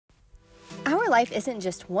life isn't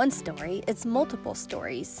just one story, it's multiple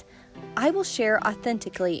stories. I will share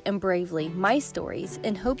authentically and bravely my stories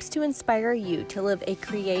in hopes to inspire you to live a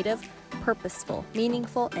creative, purposeful,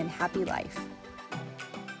 meaningful, and happy life.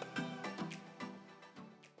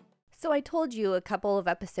 So I told you a couple of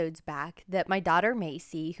episodes back that my daughter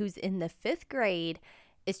Macy, who's in the 5th grade,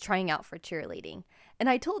 is trying out for cheerleading. And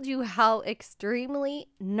I told you how extremely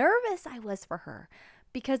nervous I was for her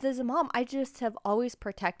because as a mom, I just have always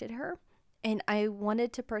protected her. And I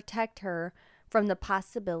wanted to protect her from the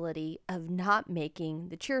possibility of not making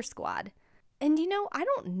the cheer squad. And I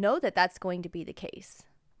don't know that that's going to be the case.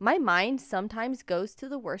 My mind sometimes goes to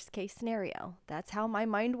the worst case scenario. That's how my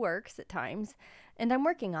mind works at times, and I'm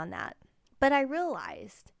working on that. But I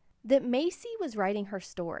realized that Macy was writing her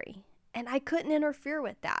story, and I couldn't interfere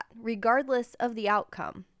with that, regardless of the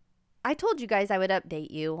outcome. I told you guys I would update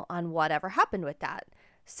you on whatever happened with that.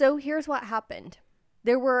 So here's what happened.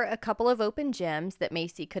 There were a couple of open gyms that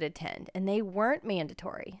Macy could attend, and they weren't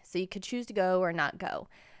mandatory, so you could choose to go or not go.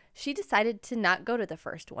 She decided to not go to the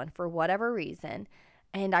first one for whatever reason,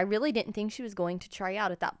 and I really didn't think she was going to try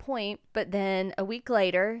out at that point, but then a week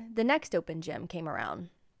later, the next open gym came around,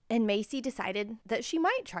 and Macy decided that she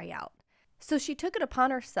might try out. So she took it upon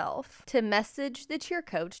herself to message the cheer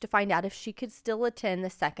coach to find out if she could still attend the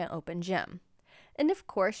second open gym. And of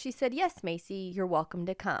course, she said, "Yes, Macy, you're welcome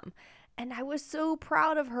to come." And I was so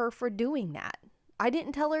proud of her for doing that. I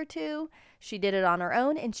didn't tell her to. She did it on her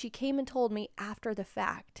own, and she came and told me after the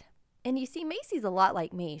fact. And you see, Macy's a lot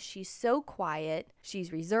like me. She's so quiet,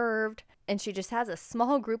 she's reserved, and she just has a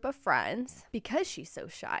small group of friends because she's so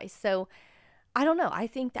shy. So I don't know. I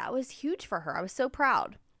think that was huge for her. I was so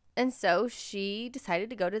proud. And so she decided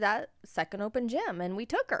to go to that second open gym, and we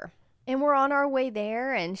took her. And we're on our way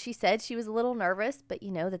there, and she said she was a little nervous, but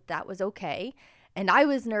that was okay. And I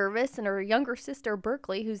was nervous, and her younger sister,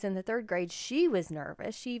 Berkeley, who's in the 3rd grade, she was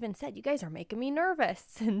nervous. She even said, "You guys are making me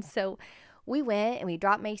nervous." And so we went and we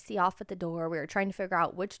dropped Macy off at the door. We were trying to figure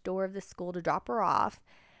out which door of the school to drop her off.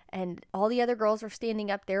 And all the other girls were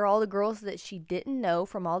standing up there, all the girls that she didn't know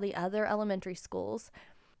from all the other elementary schools.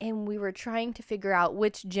 And we were trying to figure out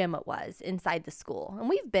which gym it was inside the school. And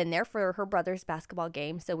we've been there for her brother's basketball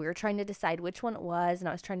game, so we were trying to decide which one it was. And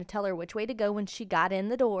I was trying to tell her which way to go when she got in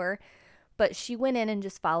the door. But she went in and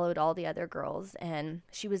just followed all the other girls, and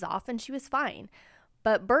she was off and she was fine.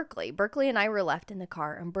 But Berkeley and I were left in the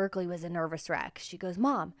car, and Berkeley was a nervous wreck. She goes,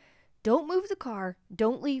 "Mom, don't move the car.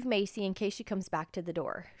 Don't leave Macy in case she comes back to the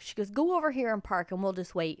door." She goes, "Go over here and park, and we'll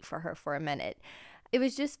just wait for her for a minute." It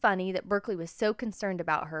was just funny that Berkeley was so concerned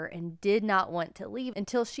about her and did not want to leave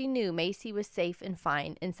until she knew Macy was safe and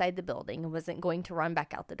fine inside the building and wasn't going to run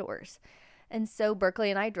back out the doors. And so Berkeley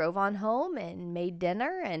and I drove on home and made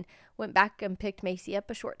dinner and went back and picked Macy up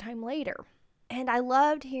a short time later. And I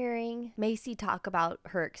loved hearing Macy talk about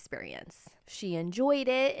her experience. She enjoyed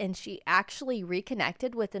it, and she actually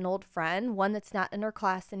reconnected with an old friend, one that's not in her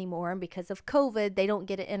class anymore. And because of COVID, they don't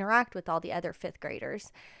get to interact with all the other 5th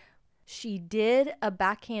graders. She did a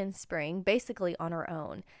back handspring basically on her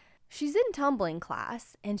own. She's in tumbling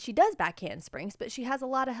class, and she does back handsprings, but she has a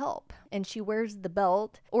lot of help. And she wears the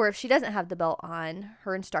belt, or if she doesn't have the belt on,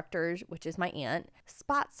 her instructor, which is my aunt,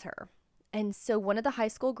 spots her. And so one of the high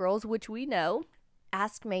school girls, which we know,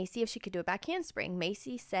 asked Macy if she could do a back handspring.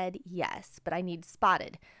 Macy said yes, but I need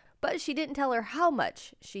spotted. But she didn't tell her how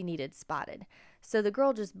much she needed spotted. So the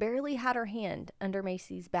girl just barely had her hand under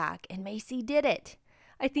Macy's back, and Macy did it.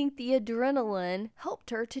 I think the adrenaline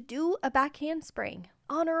helped her to do a back handspring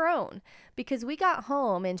on her own, because we got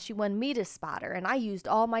home and she wanted me to spot her, and I used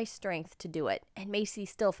all my strength to do it, and Macy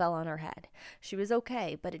still fell on her head. She was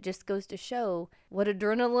okay, but it just goes to show what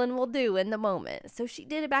adrenaline will do in the moment. So she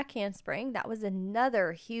did a back handspring. That was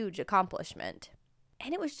another huge accomplishment.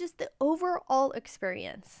 And it was just the overall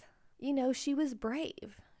experience. She was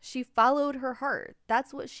brave. She followed her heart.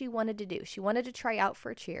 That's what she wanted to do. She wanted to try out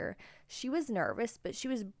for cheer. She was nervous, but she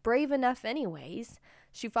was brave enough anyways.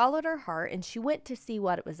 She followed her heart, and she went to see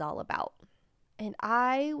what it was all about. And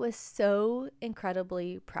I was so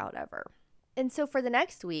incredibly proud of her. And so for the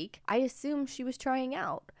next week, I assumed she was trying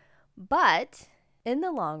out. But in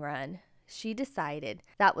the long run, she decided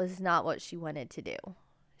that was not what she wanted to do.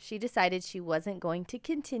 She decided she wasn't going to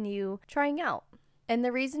continue trying out. And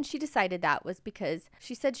the reason she decided that was because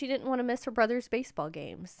she said she didn't want to miss her brother's baseball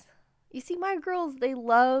games. You see, my girls, they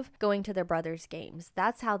love going to their brother's games.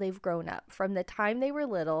 That's how they've grown up. From the time they were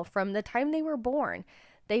little, from the time they were born,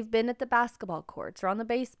 they've been at the basketball courts or on the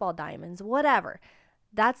baseball diamonds, whatever.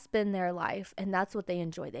 That's been their life, and that's what they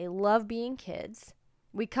enjoy. They love being kids.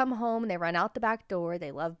 We come home, they run out the back door.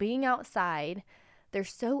 They love being outside. They're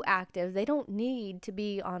so active, they don't need to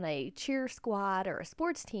be on a cheer squad or a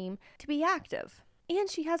sports team to be active. And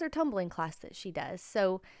she has her tumbling class that she does.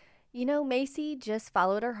 So, Macy just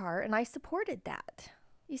followed her heart, and I supported that.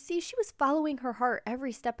 You see, she was following her heart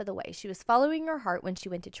every step of the way. She was following her heart when she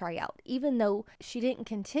went to try out. Even though she didn't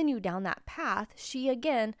continue down that path, she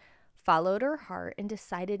again followed her heart and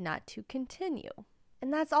decided not to continue.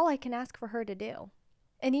 And that's all I can ask for her to do.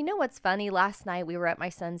 And you know what's funny? Last night we were at my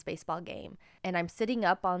son's baseball game, and I'm sitting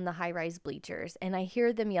up on the high-rise bleachers, and I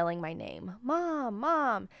hear them yelling my name, "Mom,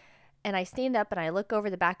 Mom." And I stand up and I look over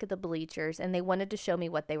the back of the bleachers, and they wanted to show me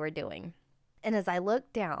what they were doing. And as I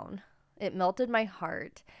looked down, it melted my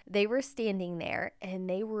heart. They were standing there, and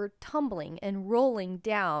they were tumbling and rolling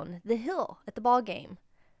down the hill at the ball game.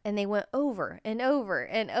 And they went over and over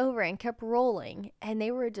and over and kept rolling. And they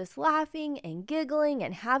were just laughing and giggling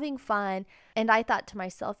and having fun. And I thought to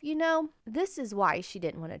myself, this is why she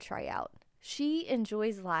didn't want to try out. She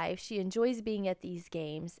enjoys life. She enjoys being at these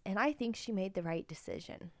games. And I think she made the right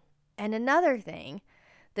decision. And another thing,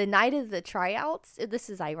 the night of the tryouts, this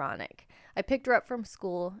is ironic. I picked her up from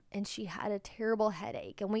school, and she had a terrible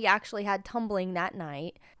headache. And we actually had tumbling that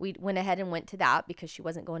night. We went ahead and went to that because she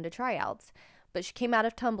wasn't going to tryouts. But she came out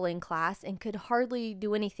of tumbling class and could hardly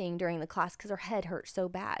do anything during the class because her head hurt so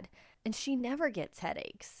bad. And she never gets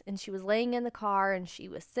headaches. And she was laying in the car, and she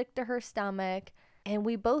was sick to her stomach. And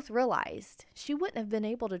we both realized she wouldn't have been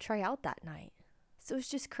able to try out that night. So it's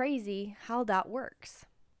just crazy how that works.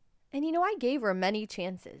 And I gave her many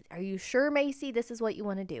chances. "Are you sure, Macy, this is what you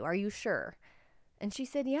want to do? Are you sure?" And she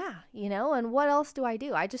said, "Yeah, and what else do?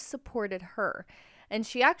 I just supported her." And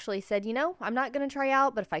she actually said, "I'm not going to try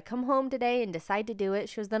out, but if I come home today and decide to do it,"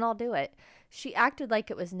 she goes, "then I'll do it." She acted like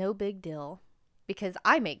it was no big deal, because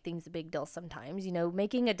I make things a big deal sometimes.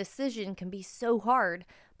 Making a decision can be so hard,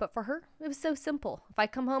 but for her, it was so simple. If I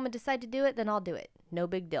come home and decide to do it, then I'll do it. No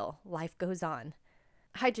big deal. Life goes on.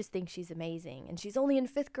 I just think she's amazing, and she's only in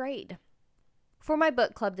 5th grade. For my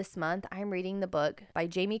book club this month, I'm reading the book by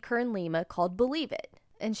Jamie Kern Lima called Believe It.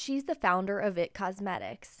 And she's the founder of It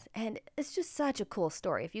Cosmetics. And it's just such a cool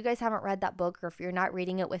story. If you guys haven't read that book, or if you're not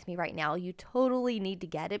reading it with me right now, you totally need to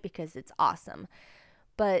get it because it's awesome.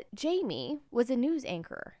 But Jamie was a news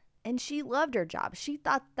anchor, and she loved her job. She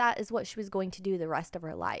thought that is what she was going to do the rest of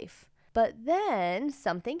her life. But then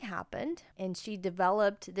something happened, and she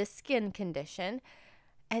developed this skin condition.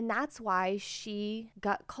 And that's why she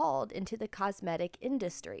got called into the cosmetic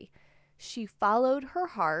industry. She followed her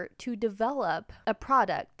heart to develop a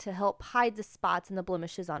product to help hide the spots and the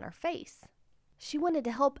blemishes on her face. She wanted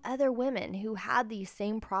to help other women who had these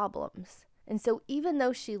same problems. And so even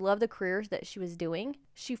though she loved the careers that she was doing,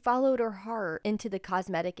 she followed her heart into the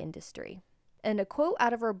cosmetic industry. And a quote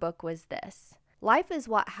out of her book was this: "Life is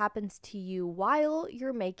what happens to you while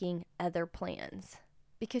you're making other plans."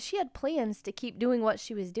 Because she had plans to keep doing what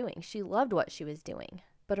she was doing. She loved what she was doing,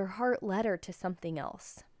 but her heart led her to something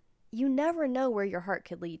else. You never know where your heart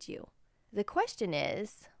could lead you. The question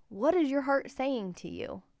is, what is your heart saying to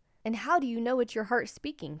you? And how do you know it's your heart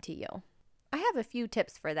speaking to you? I have a few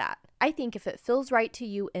tips for that. I think if it feels right to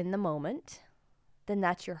you in the moment, then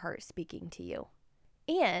that's your heart speaking to you.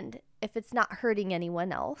 And if it's not hurting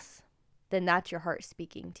anyone else, then that's your heart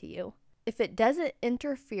speaking to you. If it doesn't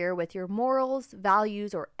interfere with your morals,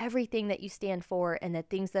 values, or everything that you stand for and the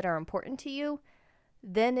things that are important to you,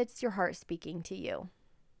 then it's your heart speaking to you.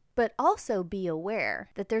 But also be aware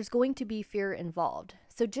that there's going to be fear involved.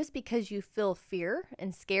 So just because you feel fear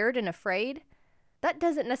and scared and afraid, that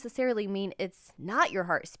doesn't necessarily mean it's not your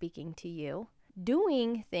heart speaking to you.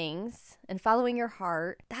 Doing things and following your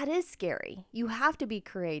heart, that is scary. You have to be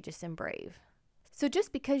courageous and brave. So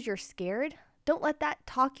just because you're scared, don't let that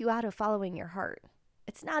talk you out of following your heart.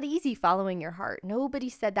 It's not easy following your heart. Nobody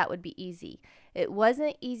said that would be easy. It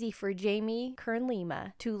wasn't easy for Jamie Kern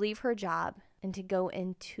Lima to leave her job and to go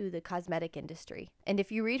into the cosmetic industry. And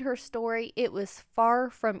if you read her story, it was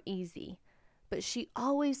far from easy. But she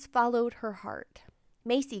always followed her heart.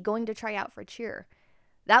 Macy going to try out for cheer.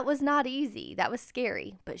 That was not easy. That was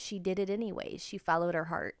scary. But she did it anyways. She followed her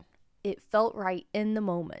heart. It felt right in the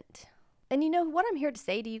moment. And what I'm here to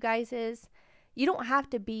say to you guys is, you don't have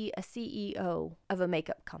to be a CEO of a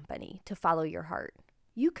makeup company to follow your heart.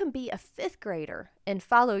 You can be a 5th grader and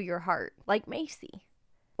follow your heart, like Macy.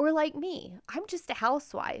 Or like me. I'm just a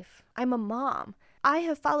housewife. I'm a mom. I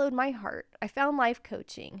have followed my heart. I found life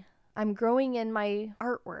coaching. I'm growing in my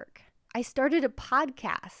artwork. I started a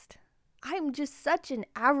podcast. I'm just such an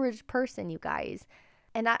average person, you guys.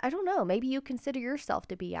 And I don't know, maybe you consider yourself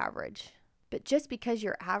to be average. But just because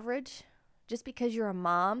you're average, just because you're a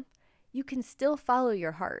mom, you can still follow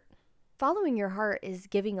your heart. Following your heart is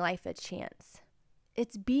giving life a chance.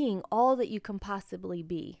 It's being all that you can possibly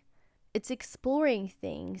be. It's exploring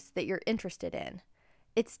things that you're interested in.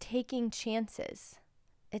 It's taking chances.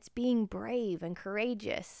 It's being brave and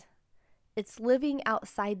courageous. It's living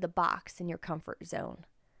outside the box in your comfort zone.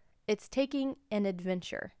 It's taking an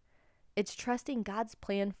adventure. It's trusting God's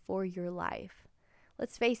plan for your life.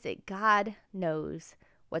 Let's face it, God knows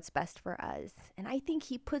what's best for us. And I think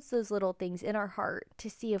He puts those little things in our heart to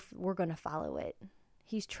see if we're going to follow it.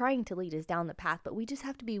 He's trying to lead us down the path, but we just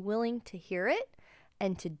have to be willing to hear it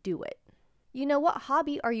and to do it. You know, what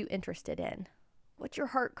hobby are you interested in? What's your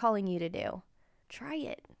heart calling you to do? Try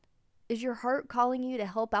it. Is your heart calling you to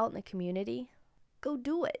help out in the community? Go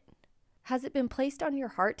do it. Has it been placed on your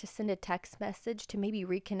heart to send a text message to maybe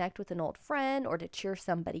reconnect with an old friend or to cheer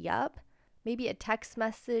somebody up? Maybe a text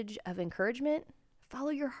message of encouragement? Follow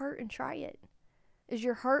your heart and try it. Is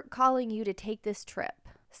your heart calling you to take this trip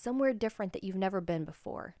somewhere different that you've never been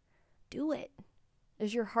before? Do it.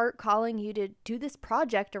 Is your heart calling you to do this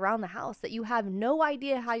project around the house that you have no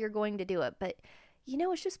idea how you're going to do it, but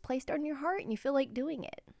it's just placed on your heart and you feel like doing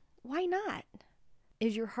it? Why not?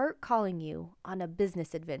 Is your heart calling you on a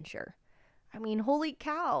business adventure? I mean, holy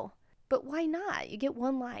cow. But why not? You get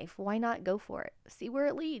one life. Why not go for it? See where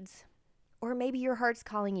it leads. Or maybe your heart's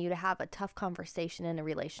calling you to have a tough conversation in a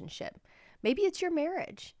relationship. Maybe it's your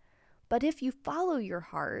marriage. But if you follow your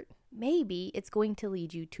heart, maybe it's going to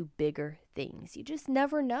lead you to bigger things. You just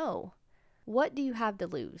never know. What do you have to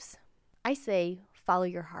lose? I say, follow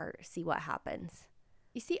your heart, see what happens.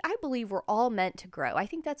 You see, I believe we're all meant to grow. I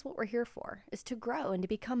think that's what we're here for, is to grow and to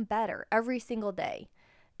become better every single day.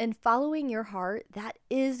 And following your heart, that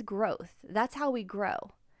is growth. That's how we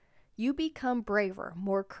grow. You become braver,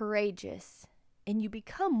 more courageous, and you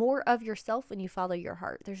become more of yourself when you follow your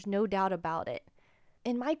heart. There's no doubt about it.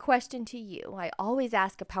 And my question to you, I always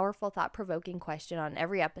ask a powerful, thought-provoking question on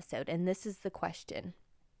every episode, and this is the question.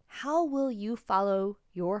 How will you follow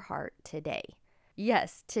your heart today?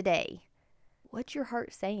 Yes, today. What's your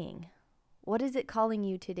heart saying? What is it calling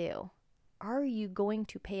you to do? Are you going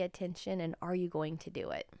to pay attention and are you going to do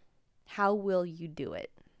it? How will you do it?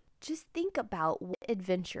 Just think about what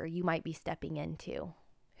adventure you might be stepping into.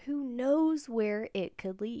 Who knows where it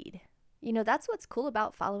could lead? That's what's cool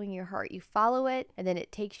about following your heart. You follow it and then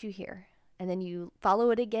it takes you here. And then you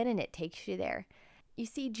follow it again and it takes you there. You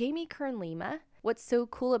see, Jamie Kern Lima, what's so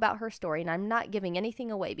cool about her story, and I'm not giving anything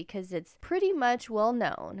away because it's pretty much well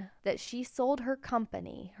known that she sold her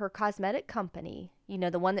company, her cosmetic company,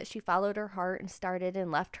 the one that she followed her heart and started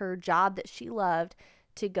and left her job that she loved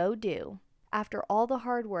to go do. After all the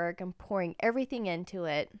hard work and pouring everything into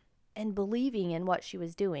it and believing in what she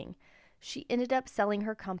was doing, she ended up selling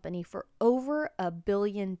her company for over $1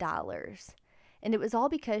 billion. And it was all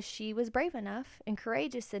because she was brave enough and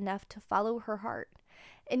courageous enough to follow her heart.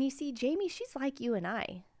 And you see, Jamie, she's like you and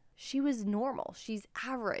I. She was normal. She's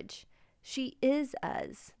average. She is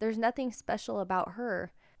us. There's nothing special about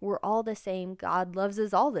her. We're all the same. God loves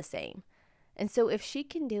us all the same. And so if she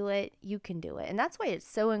can do it, you can do it. And that's why it's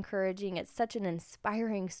so encouraging. It's such an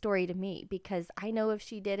inspiring story to me because I know if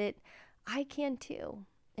she did it, I can too.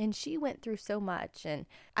 And she went through so much. And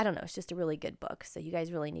I don't know, it's just a really good book. So you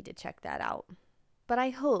guys really need to check that out. But I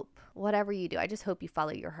hope, whatever you do, I just hope you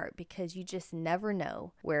follow your heart because you just never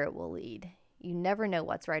know where it will lead. You never know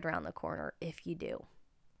what's right around the corner if you do.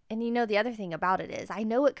 And the other thing about it is, I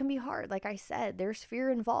know it can be hard. Like I said, there's fear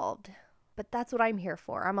involved. But that's what I'm here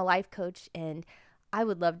for. I'm a life coach and I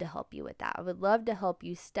would love to help you with that. I would love to help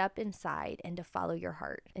you step inside and to follow your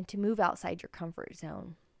heart and to move outside your comfort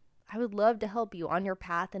zone. I would love to help you on your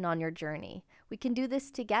path and on your journey. We can do this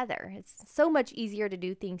together. It's so much easier to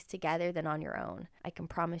do things together than on your own. I can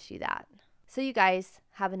promise you that. So you guys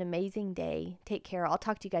have an amazing day. Take care. I'll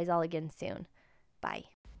talk to you guys all again soon. Bye.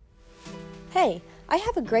 Hey, I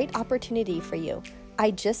have a great opportunity for you.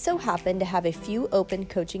 I just so happen to have a few open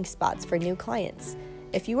coaching spots for new clients.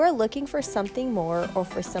 If you are looking for something more or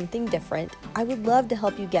for something different, I would love to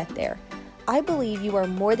help you get there. I believe you are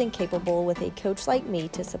more than capable with a coach like me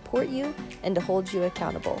to support you and to hold you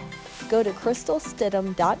accountable. Go to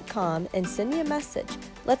crystalstidham.com and send me a message.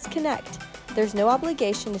 Let's connect. There's no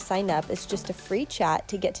obligation to sign up. It's just a free chat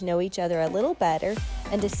to get to know each other a little better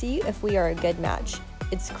and to see if we are a good match.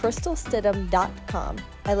 It's crystalstidham.com.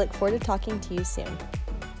 I look forward to talking to you soon.